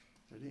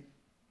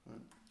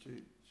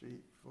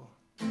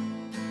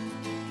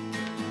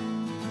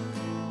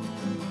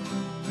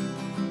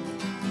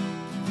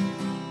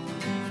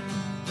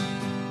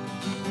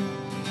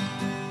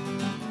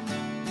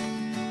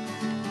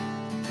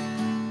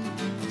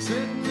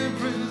Sitting in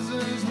prison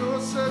is no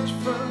such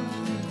fun.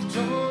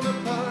 Torn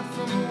apart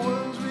from the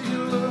ones we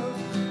love.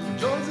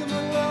 Joys in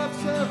our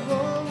lives are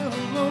all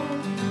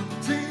alone.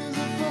 Tears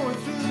are flowing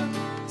through the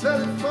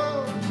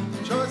telephone.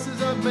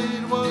 Choices I've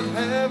made, what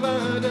have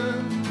I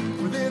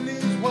done? Within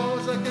these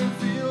walls I can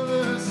feel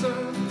the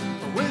sun.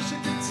 I wish I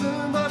could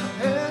turn back the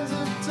hands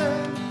of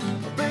time.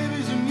 My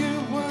babies and you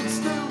would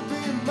still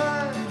be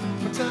mine.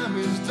 My time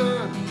is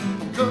done,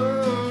 I'm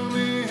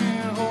coming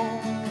home.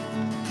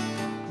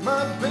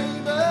 My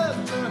baby,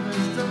 time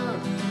is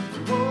done, we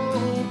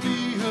won't be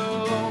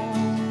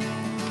alone.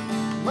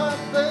 My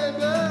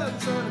baby,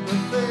 turn my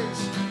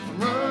face, I'm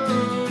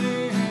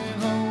running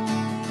home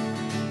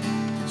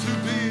to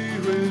be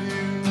with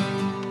you.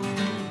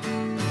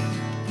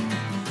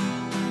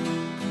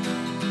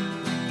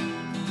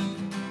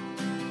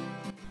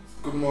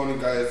 Good morning,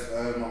 guys.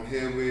 I'm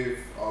here with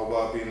our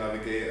Wellbeing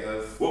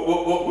Navigators. What?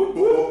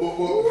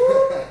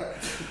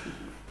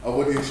 I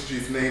would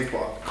introduce names,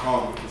 but I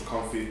can't because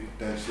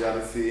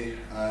confidentiality.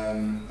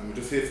 And we're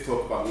just here to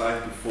talk about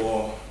life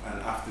before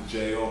and after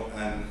jail.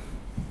 And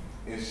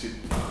I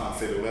can't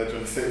say the word. Do you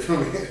want to say it for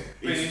me?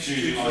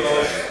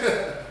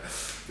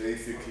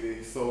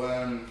 Basically. So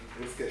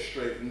let's get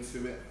straight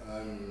into it. I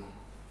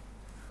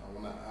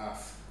want to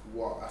ask,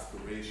 what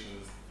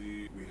aspirations do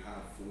we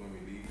have for when we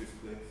leave this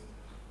place?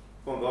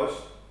 Come on, guys.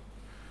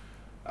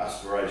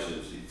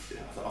 Aspirations.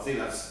 I think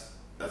that's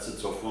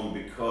a tough one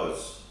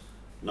because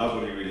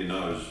nobody really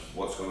knows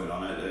what's going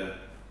on out there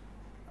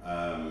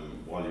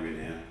while you're in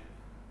here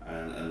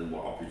and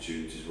what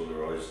opportunities will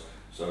arise.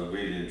 So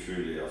really and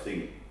truly, I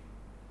think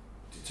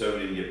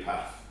determining your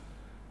path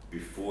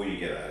before you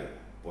get out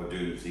by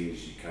doing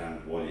things you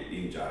can while you're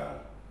in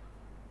jail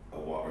are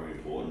what are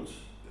important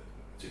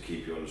to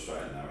keep you on the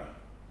straight and narrow.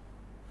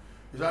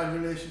 Is that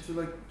in relation to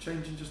like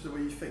changing just the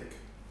way you think?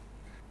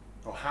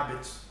 Or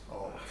habits?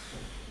 Or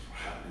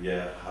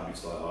Yeah,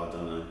 habits like I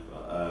don't know.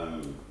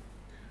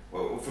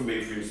 But, well, for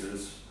me, for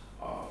instance,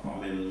 I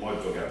mean, my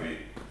drug habit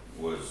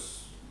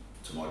was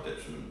to my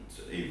detriment,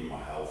 to even my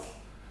health.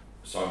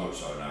 So much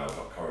so now I've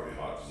got coronary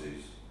heart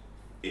disease.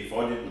 If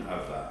I didn't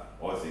have that,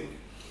 I think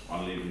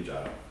on leaving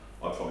jail,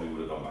 I probably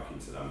would have gone back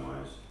into them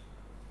ways.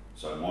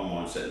 So my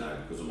mindset now,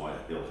 because of my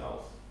ill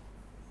health,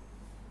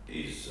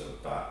 is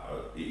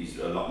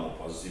a lot more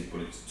positive.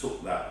 But it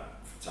took that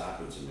to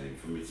happen to me,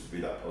 for me to be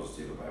that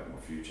positive about my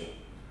future.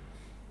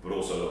 But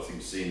also I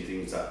think seeing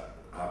things that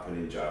happen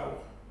in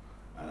jail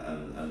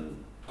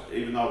and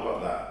even though I've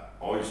got that,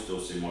 I still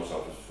see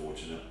myself as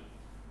fortunate.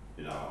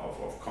 You know,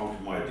 I've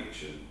conquered my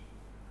addiction.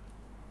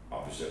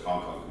 Obviously I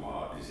can't conquer my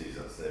heart disease,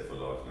 that's there for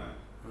life now.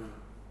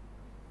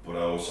 But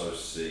I also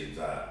see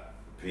that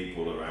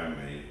people around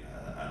me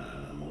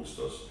and amongst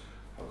us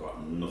have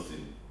got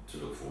nothing to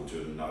look forward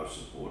to, and no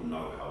support,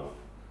 no help.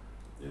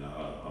 You know,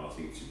 and I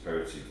think it's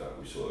imperative that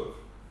we sort of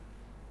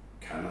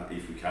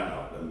if we can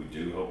help them, we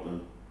do help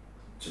them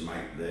to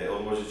make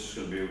otherwise it's just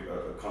going to be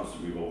a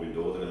constant revolving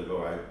door. They're going to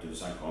go out, do the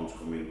same crimes,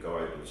 come in, go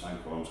out, do the same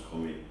crimes,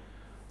 come in.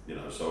 You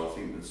know, so I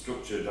think the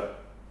structure that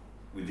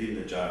within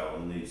the jail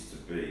needs to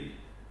be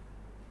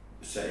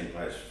set in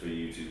place for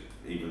you to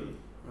even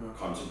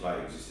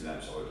contemplate existing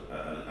outside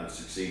and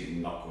succeed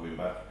in not coming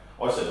back.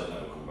 I said I'd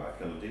never come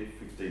back, and I did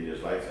 15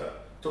 years later.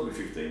 It took me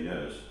 15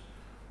 years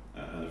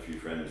and a few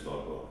friends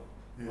like, well,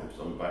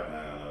 I'm back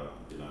now, and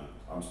you know,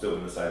 I'm still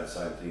going to say the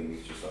same thing.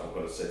 It's just that I've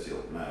got to set it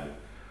up now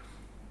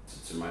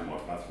to make my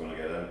path when I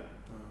get out.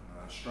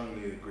 I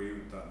strongly agree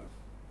with that.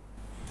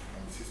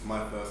 This is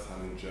my first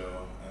time in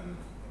jail, and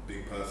a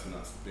big person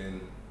that's been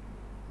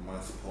my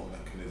support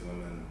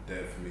mechanism and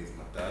there for me is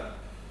my dad.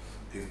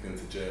 He's been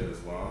to jail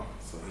as well,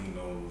 so he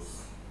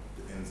knows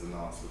the ins and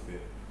outs of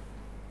it.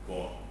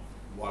 But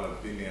while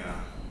I've been here,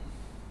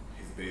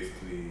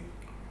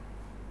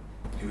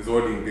 he was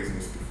already in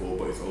business before,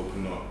 but he's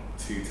opened up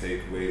 2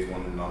 takeaways,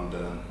 one in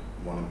London,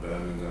 one in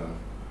Birmingham,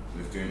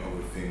 and he's doing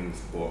other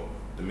things. But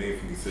the main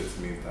thing he said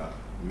to me is that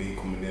me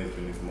coming here has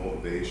been his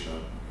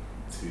motivation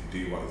to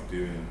do what he's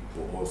doing,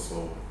 but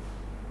also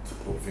to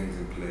put things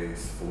in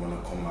place for when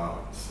I come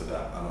out, so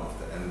that I don't have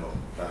to end up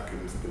back in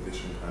this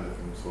position kind of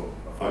thing. So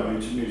I'm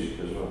into music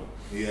as well.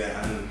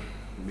 Yeah, and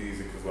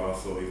music as well.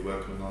 So he's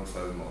working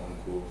alongside my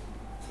uncle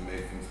to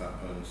make things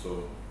happen,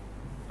 so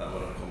that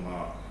when I come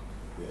out,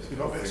 so you've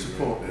got a bit of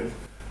support then?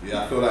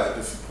 Yeah, I feel like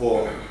the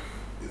support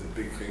is a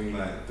big thing.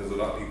 Like, there's a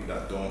lot of people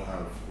that don't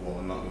have, or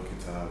are not looking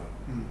to have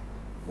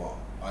what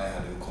I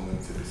had in coming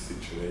to this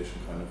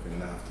situation kind of thing,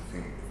 and I have to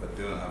think, if I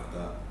didn't have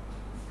that,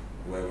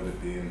 where would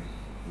it be and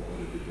what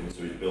would it be doing?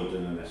 So he's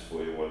building a nest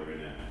for you while you're in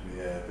there?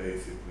 Yeah,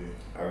 basically.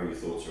 How are your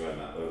thoughts around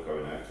that though,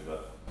 going out to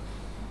that?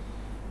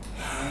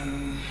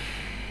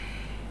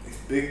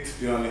 It's big, to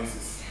be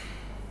honest.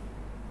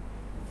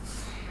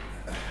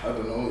 I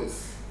don't know,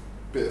 it's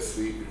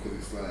bittersweet because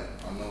it's like,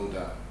 I know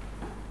that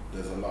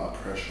there's a lot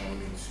of pressure on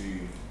me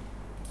to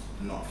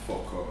not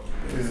fuck up,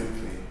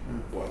 basically.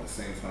 But at the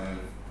same time,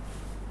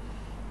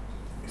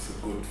 it's a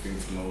good thing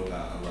to know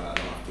that I don't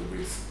have to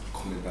risk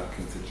coming back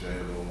into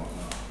jail or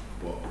whatnot.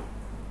 But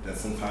then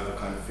sometimes I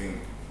kind of think,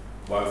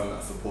 why wasn't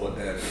that support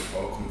there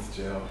before I come to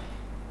jail?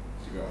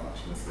 Do you get what I'm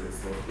trying to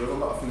say? So there's a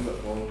lot of things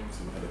that go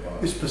into my head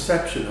about It's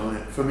perception on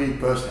it. For me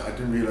personally, I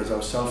didn't realise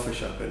how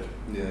selfish I've been.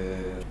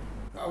 Yeah.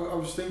 I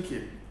was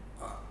thinking,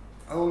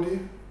 how old are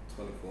you?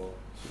 24.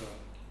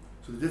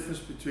 So the difference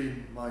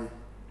between my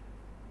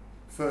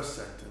first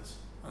sentence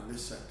and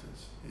this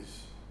sentence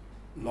is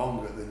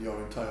longer than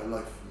your entire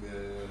life. Yeah.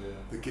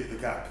 The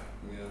gap.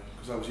 Yeah.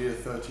 Because I was here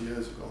 30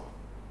 years ago,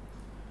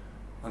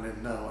 and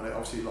then now, and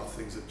obviously a lot of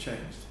things have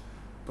changed,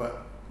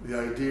 but the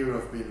idea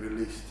of being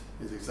released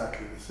is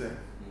exactly the same.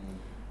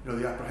 You know,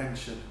 the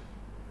apprehension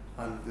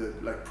and the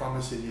like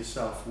promising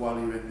yourself while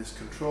you're in this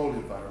controlled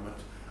environment,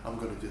 I'm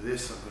going to do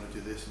this, I'm going to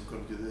do this, I'm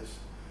going to do this.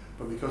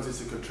 But because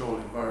it's a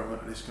controlled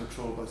environment and it's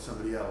controlled by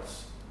somebody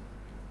else,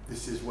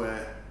 this is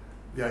where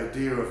the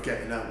idea of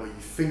getting out where you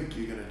think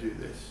you're going to do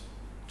this,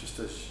 just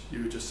as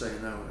you were just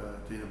saying now,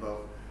 Dean,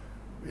 about,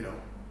 you know,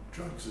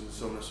 drugs and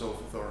so on and so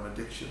forth, or an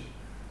addiction,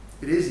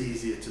 it is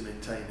easier to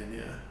maintain in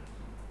here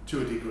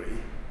to a degree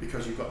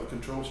because you've got the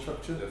control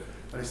structure. Definitely.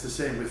 And it's the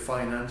same with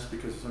finance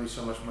because there's only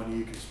so much money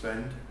you can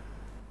spend,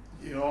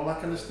 you know, all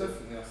that kind of stuff.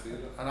 Definitely, I see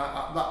that.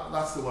 And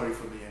that's the worry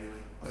for me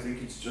anyway. I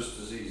think it's just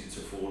as easy to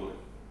fall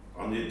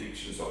on the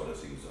addiction side of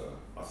things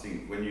though. I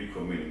think when you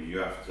come in, you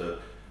have to,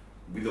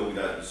 with or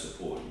without the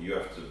support, you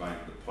have to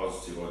make the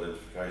positive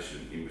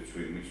identification in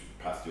between which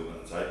path you're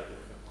going to take.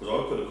 Because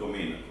I could have come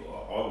in,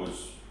 I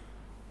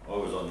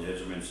was on the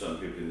edge. I mean, certain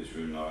people in this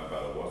room know how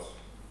bad I was.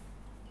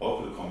 I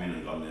could have come in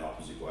and gone the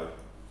opposite way.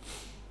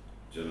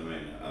 Do you know what I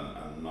mean?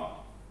 And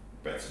not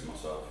bettered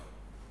myself.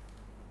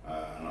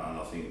 And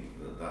I think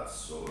that's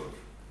sort of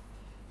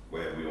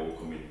where we all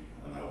come in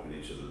and helping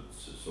each other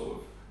to sort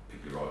of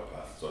pick the right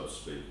path, so to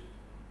speak.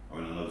 I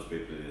mean, I know there's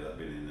people in here that have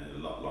been in there a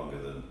lot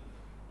longer than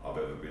I've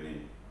ever been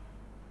in.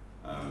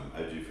 How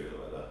do you feel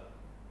about that?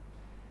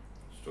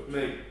 Structure?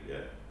 Me?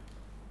 Yeah.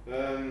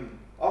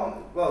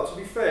 Well, to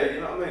be fair,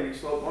 you know what I mean,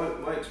 it's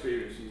like my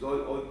experiences, I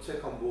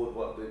take on board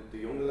what the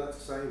younger lads are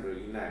saying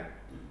really now.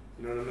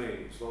 You know what I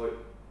mean? It's like,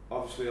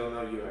 obviously I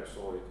know you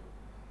outside.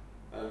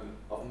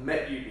 I've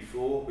met you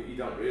before, but you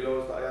don't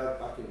realise that I have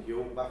back in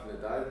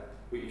the day.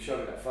 But you showed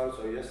me that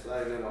photo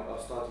yesterday, and then I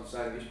started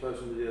saying this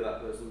person was here,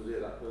 that person was here,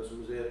 that person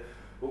was here.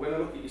 But when I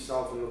look at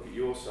yourself and look at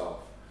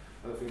yourself,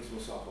 and I think to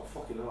myself, oh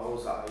fucking hell, I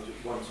was that age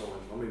at one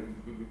time. I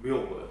mean, we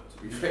all were,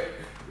 to be fair.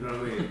 You know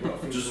what I mean? But I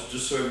think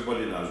Just so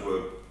everybody knows,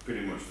 we're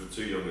pretty much the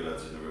two younger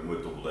lads in the room.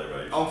 We're double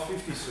their age. I'm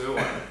 52, you know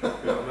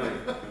what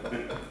I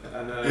mean?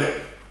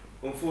 And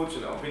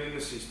unfortunately, I've been in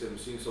the system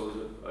since I was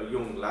a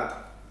young lad.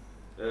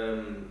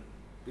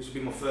 This will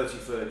be my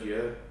 33rd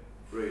year,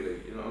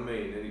 really, you know what I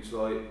mean? And it's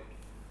like,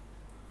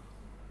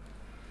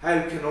 how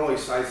can I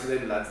say to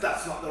them lads,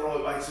 that's not the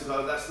right way to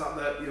go, that's not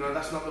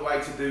the way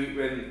to do it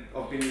when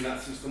I've been in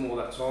that system all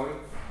that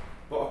time.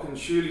 But I can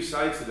surely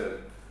say to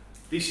them,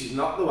 this is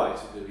not the way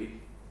to do it,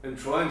 and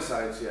try and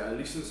say to you,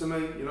 listen to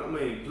me, you know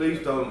what I mean? Please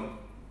don't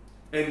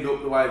end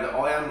up the way that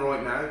I am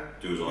right now.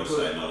 Do as I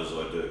say, not as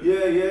I do.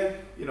 Yeah,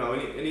 you know,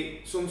 and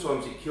it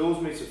sometimes it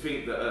kills me to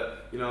think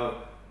that, you know,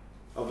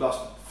 I've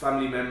lost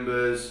family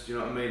members, do you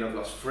know what I mean? I've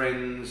lost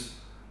friends,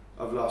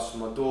 I've lost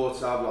my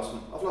daughter, I've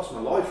lost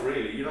my life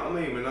really, you know what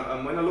I mean?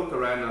 And when I look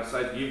around and I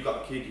say, you've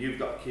got a kid,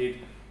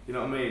 you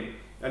know what I mean?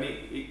 And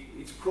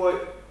it's quite,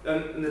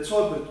 and the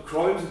type of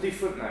crimes are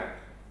different now,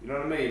 you know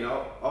what I mean?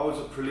 I was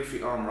a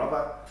prolific armed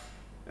robber,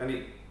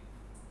 and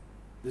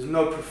there's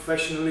no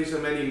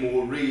professionalism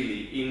anymore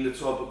really in the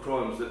type of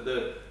crimes that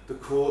the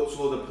courts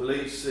or the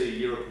police see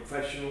you're a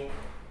professional,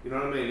 you know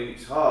what I mean? And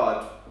it's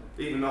hard,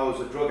 even though I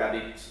was a drug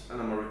addict,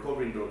 and I'm a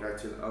recovering drug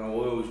addict, and I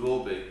always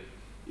will be,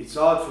 it's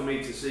hard for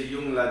me to see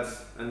young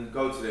lads and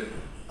go to them,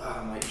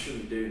 mate, you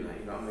shouldn't be doing that,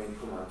 you know what I mean?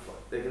 Come on,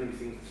 fuck. They're going to be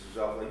thinking to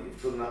themselves, like,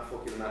 you've done that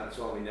fucking amount of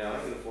time now, I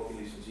ain't going to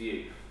fucking listen to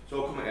you.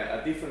 So I'll come at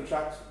a different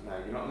track now,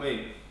 you know what I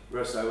mean?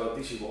 Where I say, well,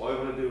 this is what I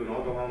want to do when I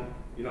go home,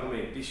 you know what I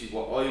mean? This is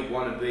what I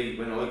want to be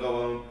when I go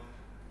home.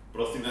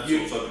 But I think that's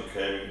also the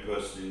caring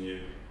person in you.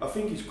 I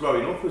think it's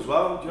growing up as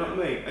well, do you know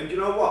what I mean? And you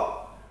know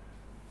what?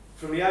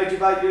 From the age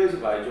of 8 years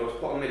of age, I was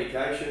put on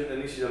medication,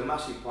 and this is a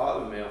massive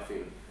part of me, I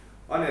think.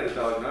 I had a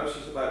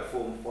diagnosis about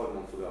 4 or 5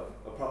 months ago,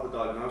 a proper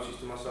diagnosis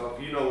to myself.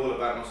 You know all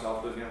about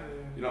myself, don't you?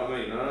 You know what I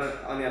mean?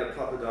 I only had a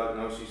proper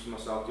diagnosis for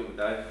myself the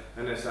other day,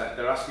 and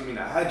they're asking me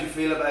now, how do you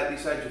feel about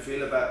this, how do you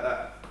feel about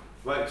that?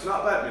 Well, it's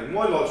not about me.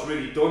 My life's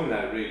really done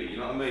now, really, you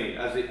know what I mean?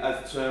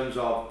 As terms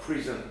of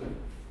prison,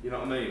 you know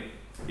what I mean?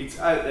 It's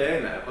out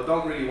there now. I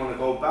don't really want to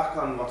go back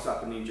on what's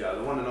happening in jail.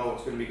 I want to know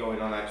what's going to be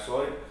going on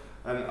outside.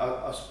 And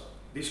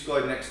this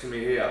guy next to me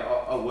here,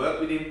 I work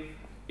with him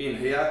in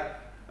here,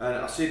 and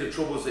I see the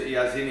troubles that he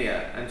has in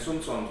here, and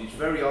sometimes it's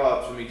very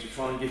hard for me to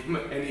try and give him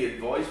any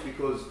advice,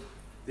 because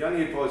the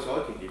only advice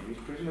I can give him is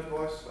prison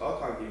advice. I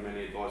can't give him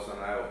any advice on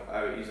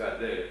how it is out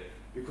there,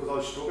 because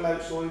I struggle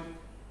outside,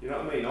 you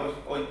know what I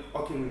mean?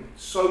 I can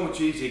so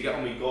much easier get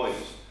on with guys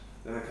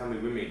than I can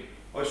with women.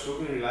 I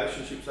struggle in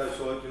relationships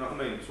outside, you know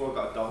what I mean? That's why I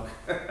got a dog.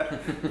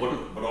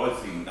 but I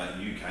think that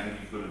you can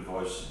give good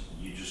advice,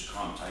 you just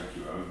can't take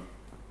your own.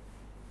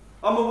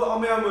 I'm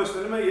my own worst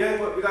enemy, yeah,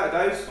 but without a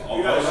doubt.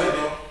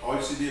 I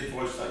I see the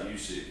advice that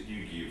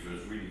you give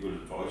as really good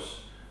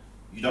advice.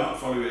 You don't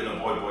follow it and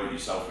abide by it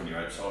yourself when you're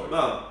outside.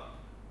 No.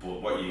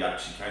 But what you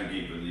actually can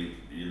give and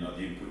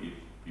the input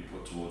you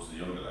put towards the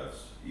younger lads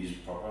is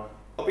proper.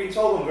 I've been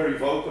told I'm very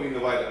vocal in the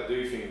way that I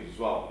do things as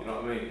well, you know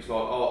what I mean? It's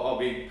like, I'll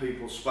be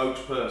people's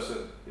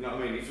spokesperson, you know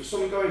what I mean? If there's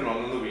something going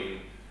wrong on the wing,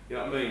 you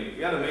know what I mean?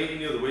 We had a meeting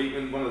the other week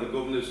and one of the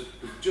governors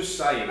was just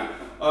saying,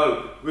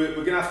 oh, we're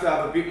going to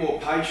have a bit more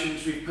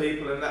patience with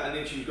people and that, and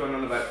then she was going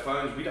on about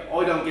phones.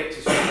 I don't get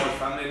to see my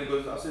family,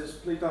 and I says,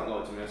 please don't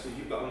lie to me. I said,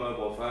 you've got a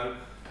mobile phone.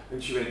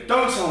 And she went,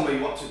 don't tell me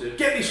what to do.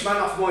 Get this man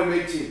off my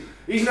meeting.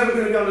 He's never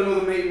going to go on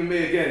another meeting with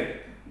me again.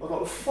 I was like,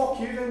 well, fuck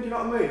you then, do you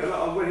know what I mean? And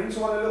I went into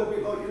one a little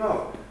bit like, you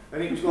know.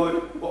 And it was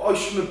like, well, I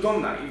shouldn't have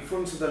done that in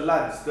front of the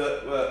lads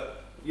that were,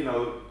 you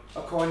know,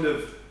 are kind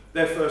of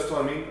their first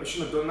time in. I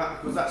shouldn't have done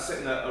that because that's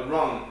setting a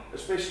wrong,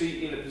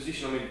 especially in a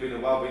position, I mean, being a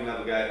wellbeing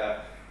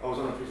navigator. I was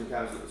on a prison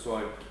council at the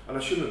time, and I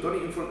shouldn't have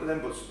done it in front of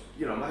them, but,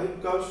 you know, my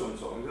head goes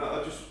sometimes. You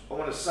know, I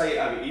want to say it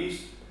how it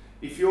is.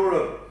 If you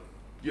know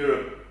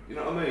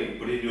what I mean?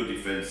 But in your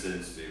defence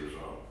sensitive as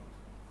well,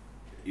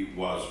 it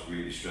was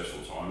really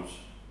stressful times.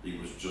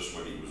 It was just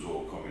when it was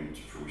all coming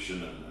to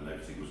fruition and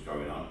everything was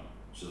going on.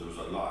 So there was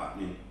a lot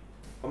happening.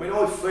 I mean,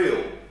 I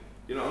feel,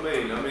 you know what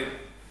I mean?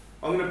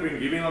 I'm going to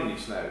bring you in on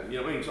this now, you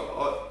know what I mean?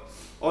 So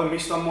I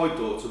missed on my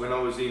daughter when I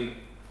was in,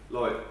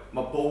 like,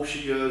 my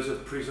bullshit years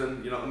of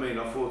prison, you know what I mean?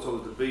 I thought I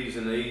was the B's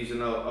and E's,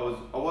 and I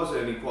was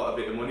earning quite a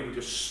bit of money, but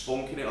just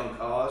spunking it on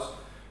cars,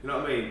 you know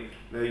what I mean?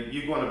 Now,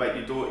 you go on about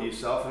your daughter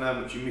yourself and how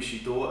much you miss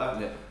your daughter,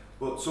 Yeah.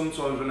 but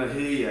sometimes when I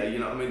hear you, you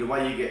know what I mean, the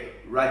way you get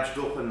raged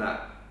up and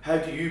that, how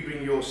do you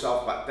bring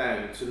yourself back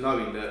down to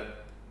knowing that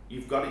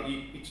you've got it,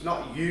 it's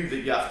not you that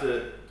you have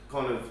to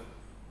kind of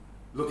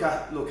look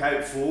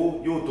out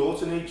for. Your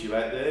daughter needs you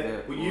out there,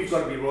 Yeah, but you've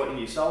got to be right in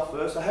yourself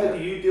first. So how do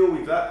you deal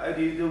with that? How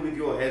do you deal with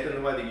your head and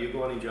the way that you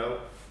go on in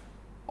jail?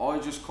 I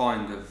just I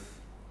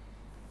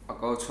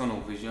go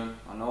tunnel vision.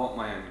 I know what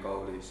my end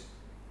goal is.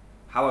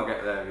 How I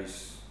get there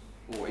is,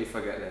 or if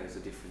I get there is a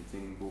different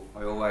thing, but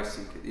I always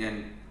think at the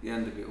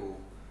end of it all,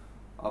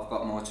 I've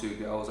got my 2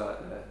 girls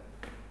out there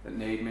that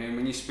need me. And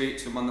when you speak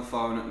to them on the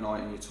phone at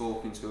night and you're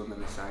talking to them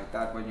and they say,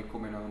 Dad, when you're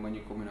coming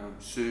home,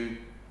 soon.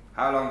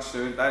 How long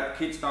soon?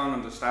 Kids don't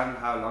understand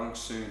how long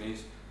soon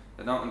is.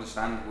 They don't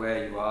understand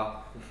where you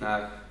are.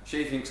 Now,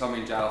 she thinks I'm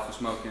in jail for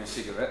smoking a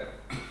cigarette.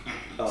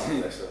 Oh, Do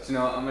you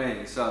know what I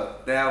mean? So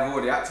they have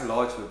already had to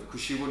lie to her because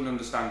she wouldn't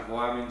understand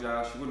why I'm in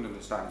jail. She wouldn't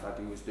understand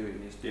Daddy was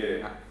doing this,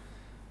 doing that.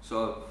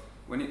 So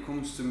when it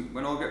comes to,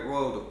 when I get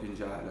roiled up in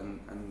jail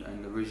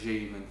and the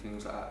regime and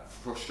things like that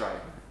frustrate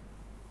me,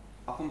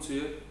 I'll come to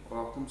you, or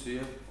I'll come to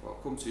you, or I'll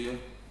come to you.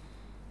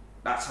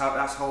 That's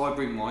how I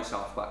bring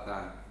myself back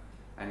down.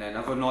 And then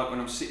other night when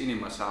I'm sitting in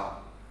my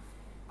cell,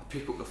 I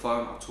pick up the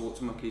phone, I talk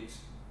to my kids.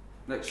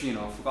 Next thing you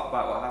know, I forgot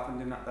about what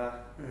happened in that day.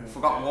 I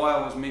forgot why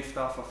I was miffed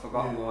off, I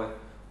forgot why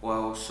I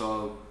was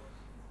so,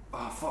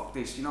 fuck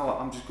this, you know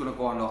what, I'm just going to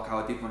go on like how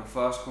I did when I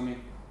first come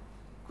in.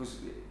 Because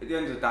at the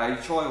end of the day, you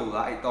try all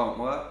that, it don't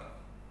work.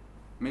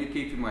 Me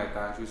keeping my head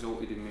down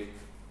resulted in me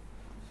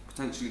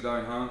potentially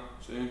going home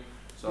soon.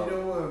 So,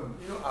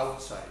 you know,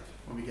 outside,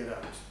 when we get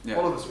out,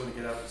 all of us are going to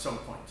get out at some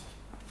point,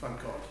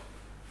 thank God.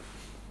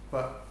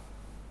 But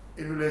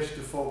in relation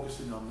to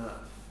focusing on that,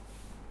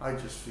 I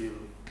just feel,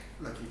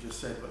 like you just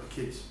said about the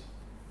kids,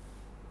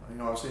 you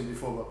know, I was saying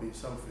before about being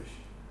selfish,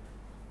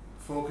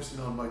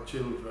 focusing on my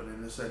children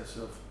in the sense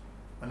of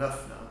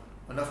enough now,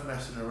 enough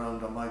messing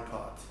around on my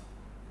part.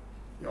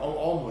 You know,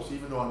 almost,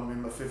 even though I'm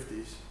in my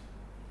 50s,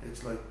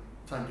 it's like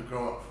time to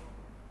grow up.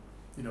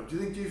 You know, do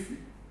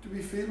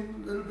we feel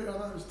a little bit on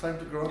that? It's time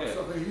to grow up.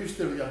 So I think you're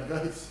still young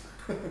guys.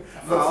 Time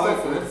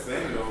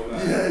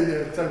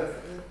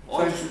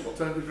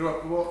to grow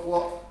up.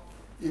 What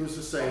he was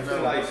just saying. I'm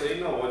still 18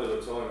 now, I do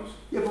at times.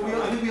 Yeah, but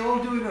we all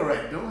do in a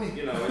wreck, don't we?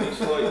 You know, and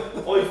it's like,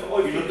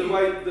 I think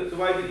the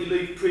way that you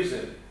leave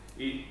prison,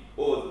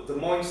 or the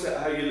mindset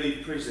of how you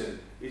leave prison,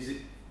 is it,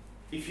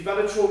 if you've had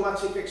a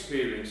traumatic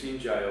experience in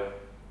jail,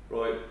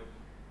 right,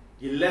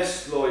 you're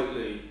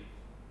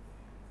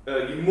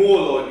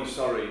more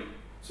likely,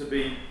 to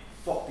be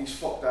fuck this,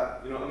 fuck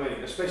that, you know what I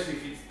mean? Especially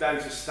if it's down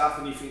to staff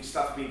and you think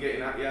staff have been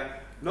getting at you.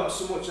 Not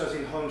so much as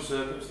in home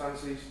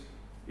circumstances,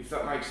 if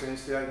that makes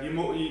sense to you.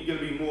 You're going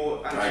to be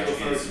more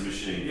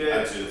anti-authoritarian.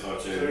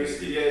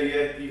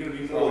 Yeah, you're going to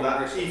be more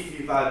that if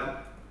you've had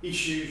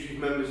issues with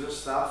members of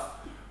staff.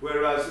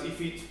 Whereas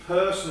if it's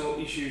personal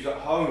issues at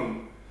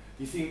home,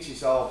 you think to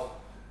yourself,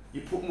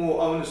 you put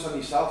more onus on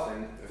yourself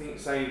then,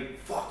 saying,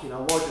 fuck, you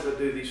know, why did I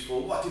do this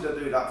for? What did I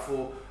do that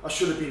for? I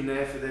should have been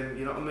there for them,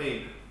 you know what I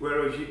mean?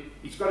 Whereas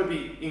it's got to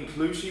be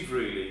inclusive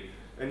really,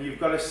 and you've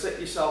got to set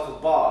yourself a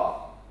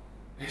bar.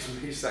 It's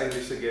me saying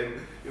this again,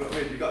 you know what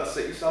I mean? You've got to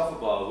set yourself a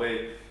bar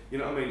where, you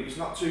know what I mean, it's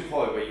not too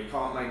high where you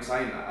can't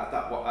maintain that at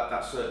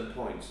that certain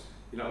point,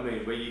 you know what I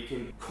mean? Where you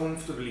can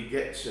comfortably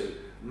get to,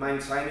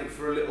 maintain it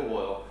for a little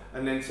while,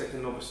 and then take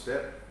another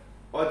step.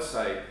 I'd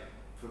say,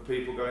 for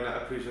people going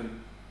out of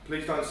prison,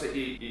 please don't set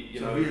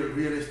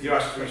your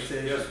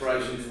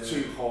aspirations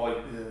too high,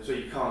 so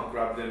you can't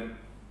grab them.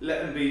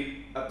 Let them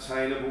be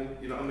obtainable,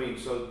 you know what I mean?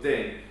 So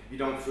then you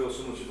don't feel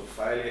so much of a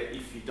failure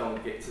if you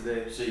don't get to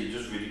there. So you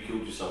just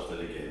ridiculed yourself then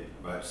again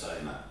about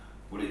saying that.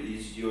 Well, it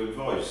is your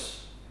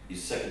advice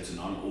is second to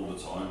none all the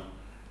time.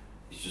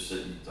 It's just that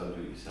you don't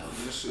do it yourself.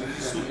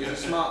 He's a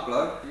smart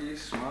bloke. He's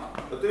smart.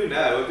 I do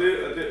now. I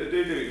do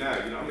it now.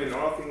 You know what I mean? There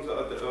are things that I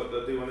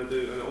do want to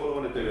do, and all I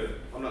want to do,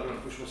 I'm not going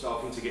to push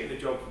myself into getting a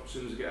job as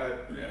soon as I get out.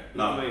 Yeah. You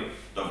know what I mean?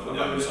 Don't I'm put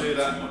not going to do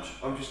that. too much.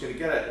 I'm just going to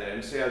get out there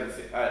and see how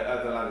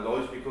the land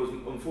lies, because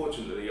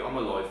unfortunately I'm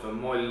a life,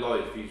 and my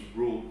life is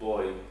ruled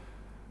by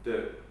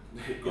the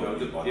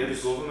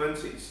government.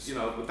 It's, you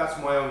know, but that's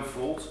my own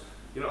fault.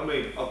 You know what I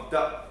mean? I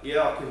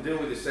can deal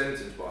with the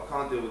sentence, but I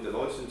can't deal with the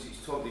licence.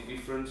 It's totally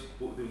different.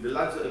 But the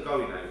lads that are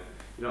going out,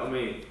 you know what I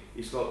mean?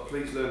 It's like,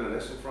 please learn a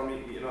lesson from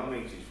it. You know what I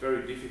mean? 'Cause it's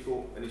very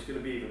difficult, and it's going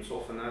to be even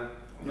tougher now.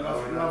 You know,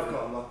 I've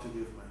got a lot to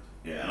give, mate.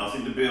 Yeah, and I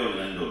think the be all and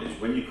end all is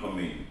when you come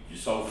in, your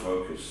sole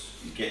focus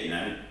is getting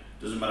out.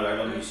 Doesn't matter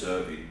how long you're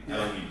serving, how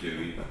long you're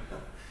doing.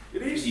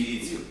 It is.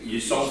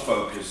 Your sole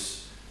focus.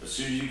 As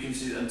soon as you can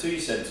see, until you're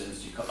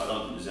sentenced, I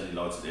don't think there's any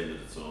light at the end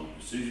of the tunnel.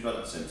 As soon as you've got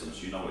that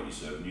sentence, you know what you're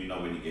serving, you know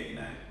when you're getting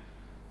out.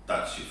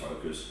 That's your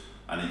focus.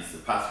 And it's the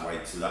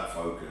pathway to that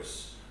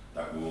focus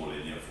that we're all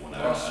in here for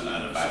now.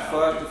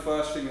 The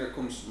first thing that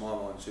comes to my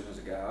mind as soon as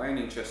I get out, I ain't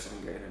interested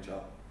in getting a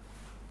job.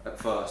 At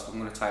first, I'm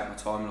going to take my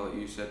time, like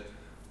you said.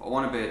 I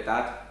want to be a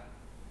dad,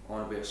 I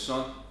want to be a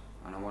son,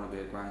 and I want to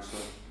be a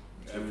grandson.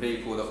 To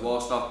people that,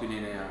 whilst I've been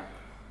in here,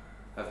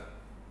 have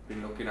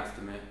been looking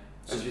after me.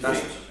 So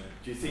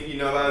do you think you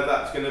know how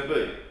that's going to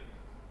be?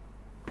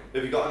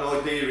 Have you got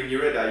an idea in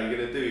your head how you're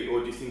going to do it,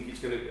 or do you think it's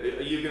going to?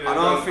 Are you going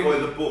to go by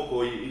the book,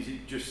 or is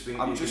it just?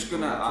 I'm just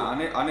gonna.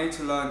 I need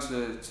to learn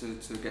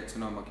to get to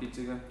know my kids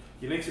again.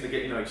 You need to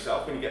get to know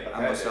yourself when you get back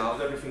out there,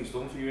 because everything's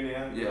done for you in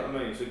here. You know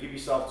what I mean? So give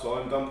yourself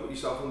time. Don't put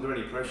yourself under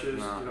any pressures.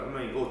 No. You know what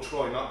I mean? Or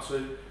try not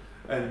to,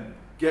 and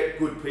get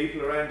good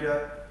people around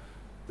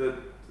you.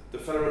 The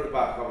fella at the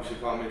back,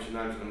 obviously can't mention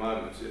names at the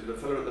moment. The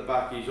fella at the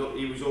back,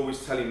 he was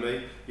always telling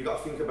me, you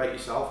got to think about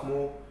yourself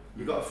more.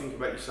 You got to think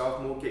about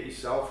yourself more. Get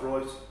yourself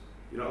right.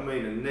 You know what I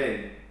mean? And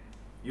then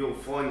you'll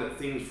find that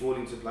things fall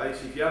into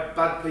place. If you have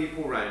bad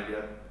people around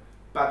you,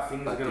 bad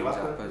things are going to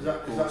happen. Is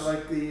that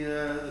like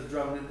the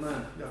drowning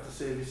man? You have to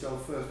save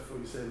yourself first before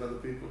you save other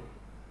people.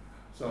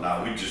 So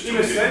no, we just in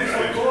a sense,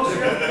 of course,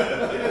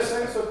 yeah. In a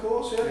sense, of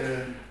course,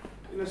 yeah.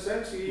 In a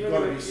sense, you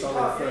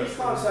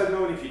can't say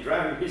no if you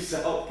drown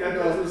yourself, can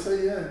you? I was going to say,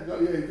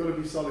 you've got to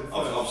be solid first.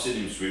 I've seen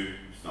him swim,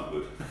 it's not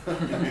good.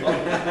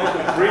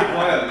 Breathe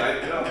quiet,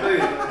 mate, you know what I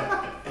mean?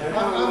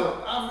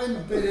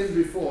 I've been in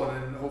before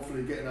and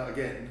hopefully getting out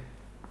again.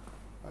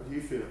 How do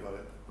you feel about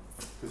it?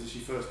 Because it's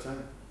your first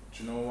time.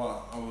 Do you know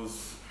what?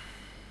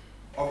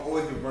 I've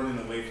always been running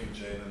away from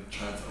jail and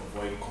trying to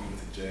avoid coming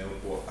to jail,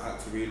 but I had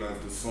to realise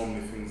there's so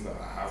many things that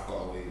I have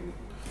got away with.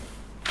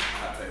 I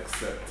had to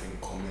accept in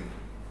coming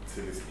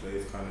to this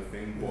place kind of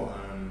thing, but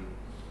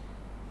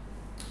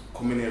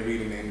coming here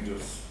really made me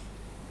just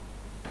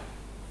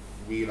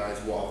realise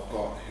what I've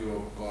got, who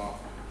I've got.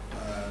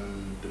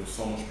 There was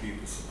so much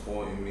people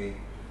supporting me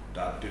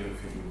that I didn't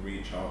think would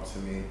reach out to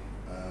me,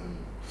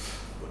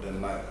 but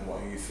then like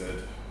what you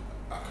said,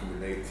 I can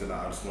relate to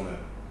that. I just want to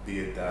be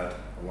a dad,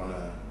 I want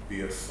to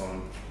be a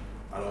son.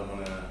 I don't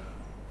want to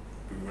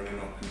be running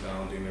up and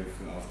down doing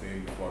everything I was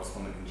doing before. I just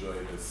want to enjoy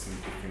the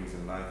simple things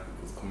in life,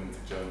 because coming to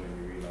jail made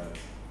me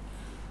realise.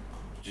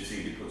 Do you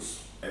think it puts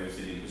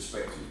everything in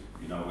perspective?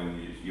 You know, when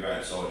you're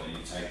outside and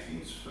you take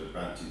things for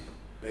granted,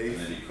 and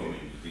then you come in, do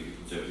you think it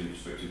puts everything in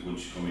perspective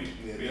once you come in?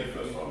 Yeah,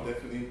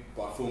 definitely.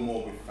 But I feel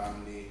more with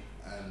family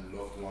and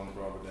loved ones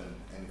rather than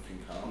anything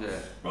else. Yeah.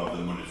 Rather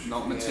than monetary.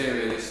 Not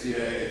materialistic,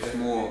 it's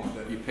more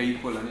your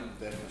people, isn't it?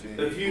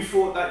 Definitely. Have you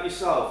thought that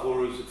yourself,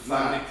 or is it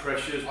family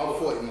pressures? I've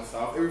thought it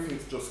myself.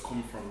 Everything's just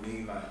come from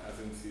me, like, as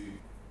into...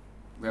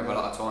 We have a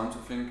lot of time to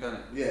think,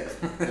 innit? Yeah,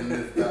 and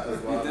there's that as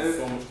well. There's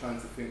so much time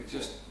to think.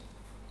 Just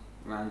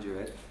around your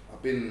head. I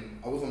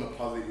was on a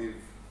positive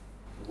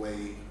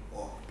way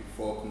up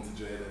before coming to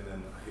jail, and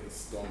then I hit a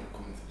storm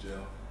coming to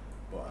jail.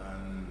 But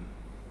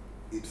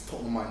it just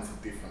took my mind to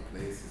different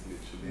places,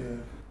 literally.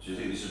 Yeah. Do you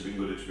think this has been a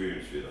good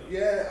experience for you though?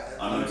 Yeah.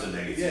 I know it's a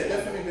negative. Yeah,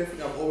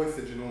 definitely. I've always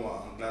said, you know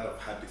what, I'm glad I've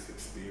had this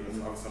experience.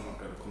 Obviously I'm not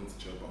going to come to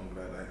jail, but I'm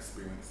glad I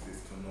experienced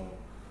this to know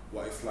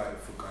what it's like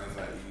for guys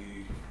like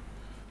you,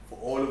 for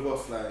all of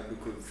us, like,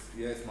 because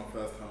it's my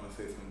first time, I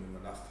say it's going to be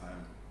my last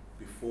time.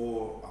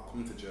 Before I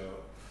come to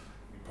jail,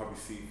 you probably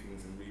see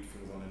things and read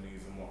things on the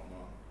news and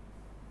whatnot,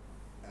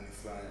 and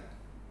it's like,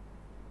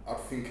 I'd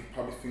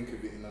probably think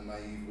of it in a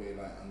naive way,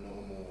 like a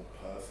normal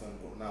person,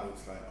 but now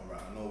it's like,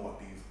 alright, I know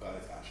what these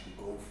guys actually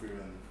go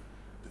through and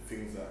the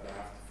things that they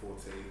have to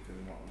forsake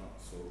and whatnot,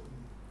 so.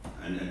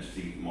 And do you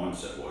think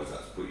mindset wise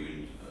that's put you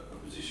in a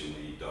position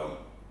where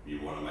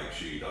you want to make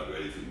sure you don't do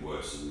anything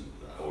worse than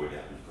that already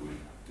happened coming?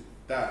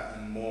 That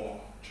and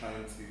more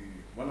trying to,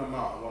 when I'm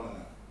out,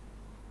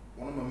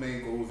 one of my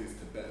main goals is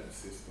to better the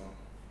system.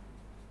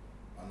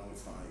 I know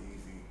it's not an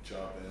easy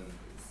job and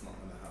it's not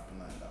going to happen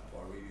like that,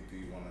 but I really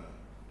do want to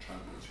try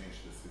trying to change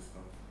the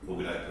system. But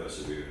without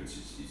perseverance,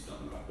 it's not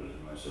going to happen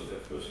anyway. So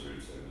that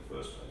perseverance there in the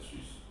first place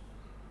is.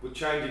 We're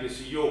changing this.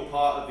 So you're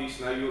part of this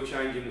now. You're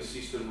changing the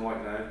system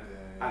right now,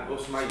 and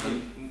us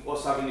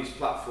us having this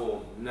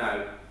platform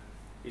now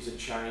is a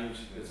change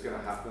that's going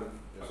to happen.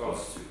 A So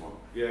positive one.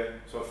 yeah.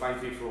 So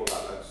thank you for all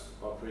that, lads.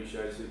 I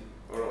appreciate it.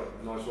 All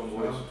right, nice one,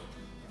 boys.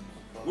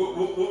 Left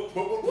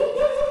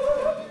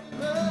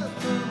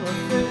on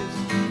my face.